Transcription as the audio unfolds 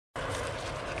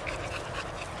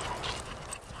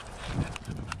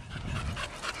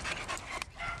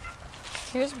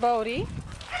Here's Bodie.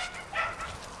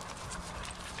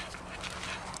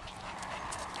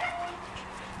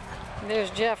 There's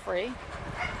Jeffrey.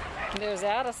 There's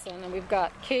Addison, and we've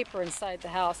got Caper inside the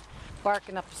house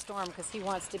barking up a storm because he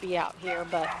wants to be out here,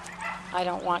 but I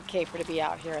don't want Caper to be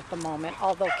out here at the moment,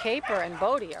 although Caper and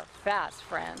Bodie are fast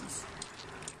friends.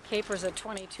 Caper's a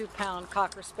 22-pound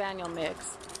Cocker Spaniel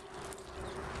mix.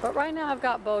 But right now I've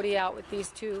got Bodie out with these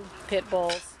two pit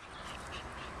bulls.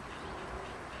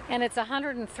 And it's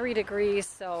 103 degrees,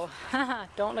 so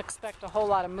don't expect a whole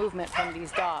lot of movement from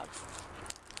these dogs.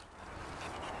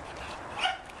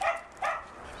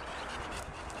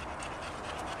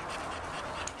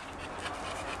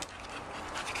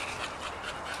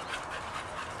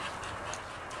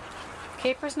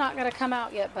 Caper's not going to come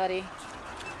out yet, buddy.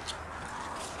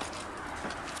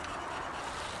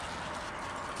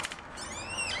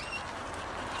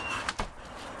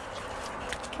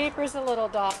 Caper's a little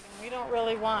dog, and we don't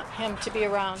really want him to be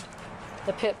around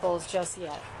the pit bulls just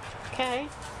yet. Okay?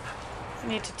 We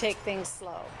need to take things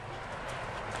slow.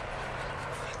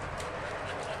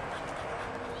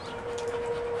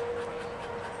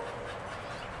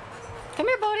 Come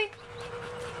here, Bodie.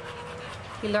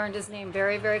 He learned his name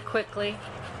very, very quickly.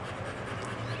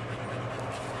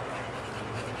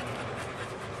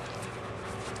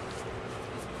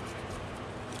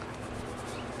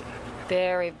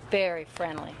 Very, very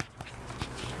friendly.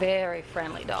 Very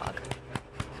friendly dog.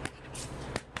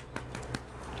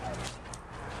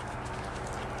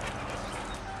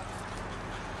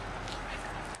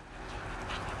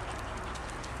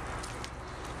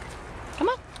 Come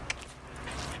on.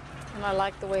 And I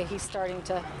like the way he's starting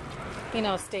to, you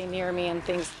know, stay near me and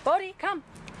things. Bodie, come.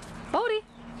 Bodie.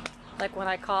 Like when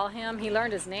I call him, he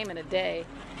learned his name in a day.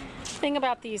 The thing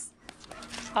about these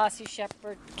Aussie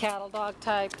Shepherd cattle dog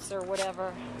types or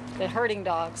whatever, the herding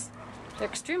dogs, they're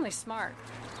extremely smart,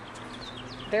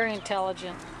 very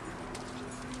intelligent.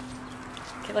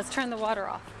 Okay, let's turn the water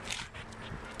off.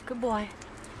 Good boy.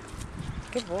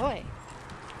 Good boy.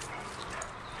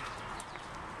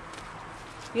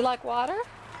 You like water?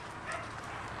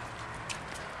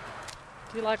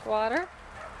 Do you like water?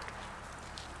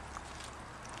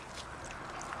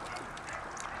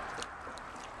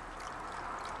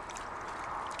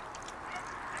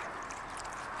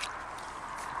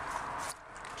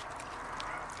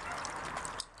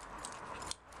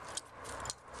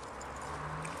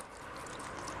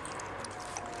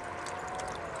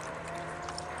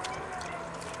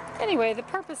 Anyway, the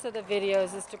purpose of the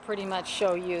videos is to pretty much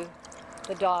show you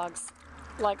the dogs,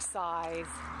 like size,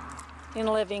 in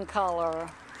living color,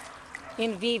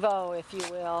 in vivo, if you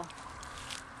will.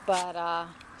 But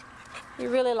we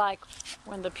really like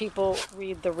when the people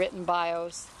read the written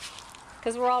bios,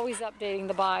 because we're always updating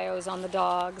the bios on the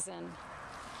dogs. And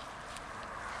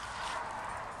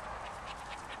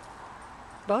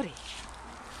Bodie,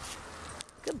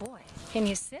 good boy. Can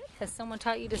you sit? Has someone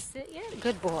taught you to sit yet?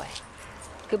 Good boy.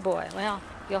 Good boy. Well,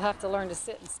 you'll have to learn to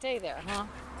sit and stay there, huh?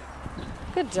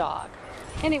 Good dog.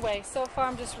 Anyway, so far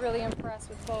I'm just really impressed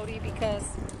with Bodie because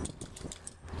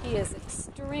he is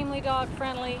extremely dog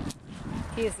friendly.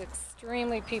 He is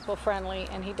extremely people friendly,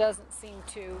 and he doesn't seem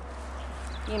to,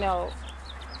 you know,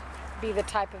 be the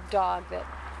type of dog that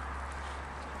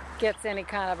gets any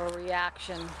kind of a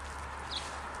reaction,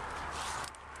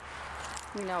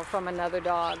 you know, from another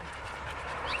dog.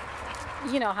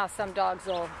 You know how some dogs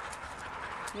will,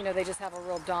 you know, they just have a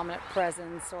real dominant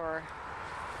presence, or,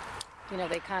 you know,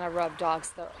 they kind of rub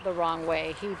dogs the wrong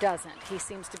way. He doesn't. He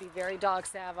seems to be very dog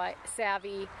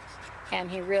savvy, and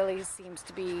he really seems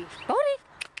to be... Bodie!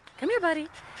 Come here, buddy.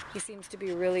 He seems to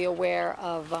be really aware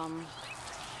of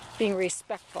being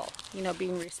respectful. You know,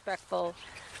 being respectful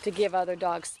to give other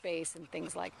dogs space and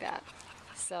things like that.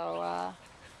 So,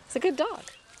 it's a good dog.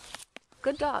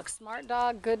 Good dog. Smart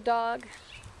dog, good dog.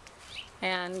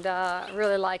 And I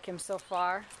really like him so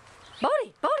far.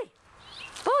 Bodie! Bodie!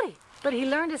 Bodie! But he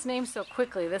learned his name so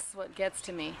quickly. This is what gets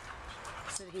to me.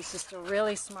 So he's just a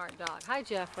really smart dog. Hi,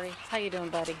 Jeffrey. How you doing,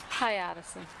 buddy? Hi,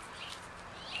 Addison.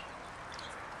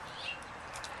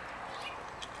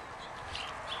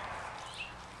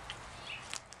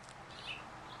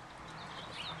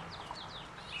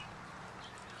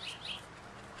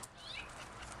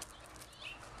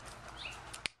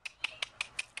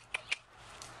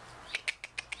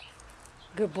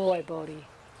 Good boy, Bodie.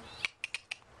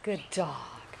 Good dog.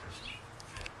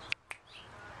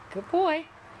 Good boy.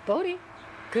 Bodie.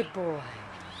 Good boy.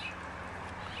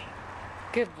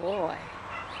 Good boy.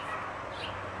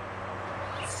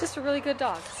 It's just a really good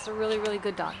dog. It's a really, really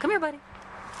good dog. Come here, buddy.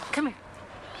 Come here.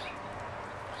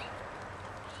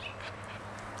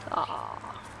 Aww.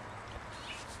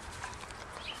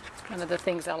 One of the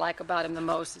things I like about him the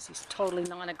most is he's totally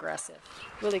non-aggressive.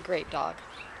 Really great dog.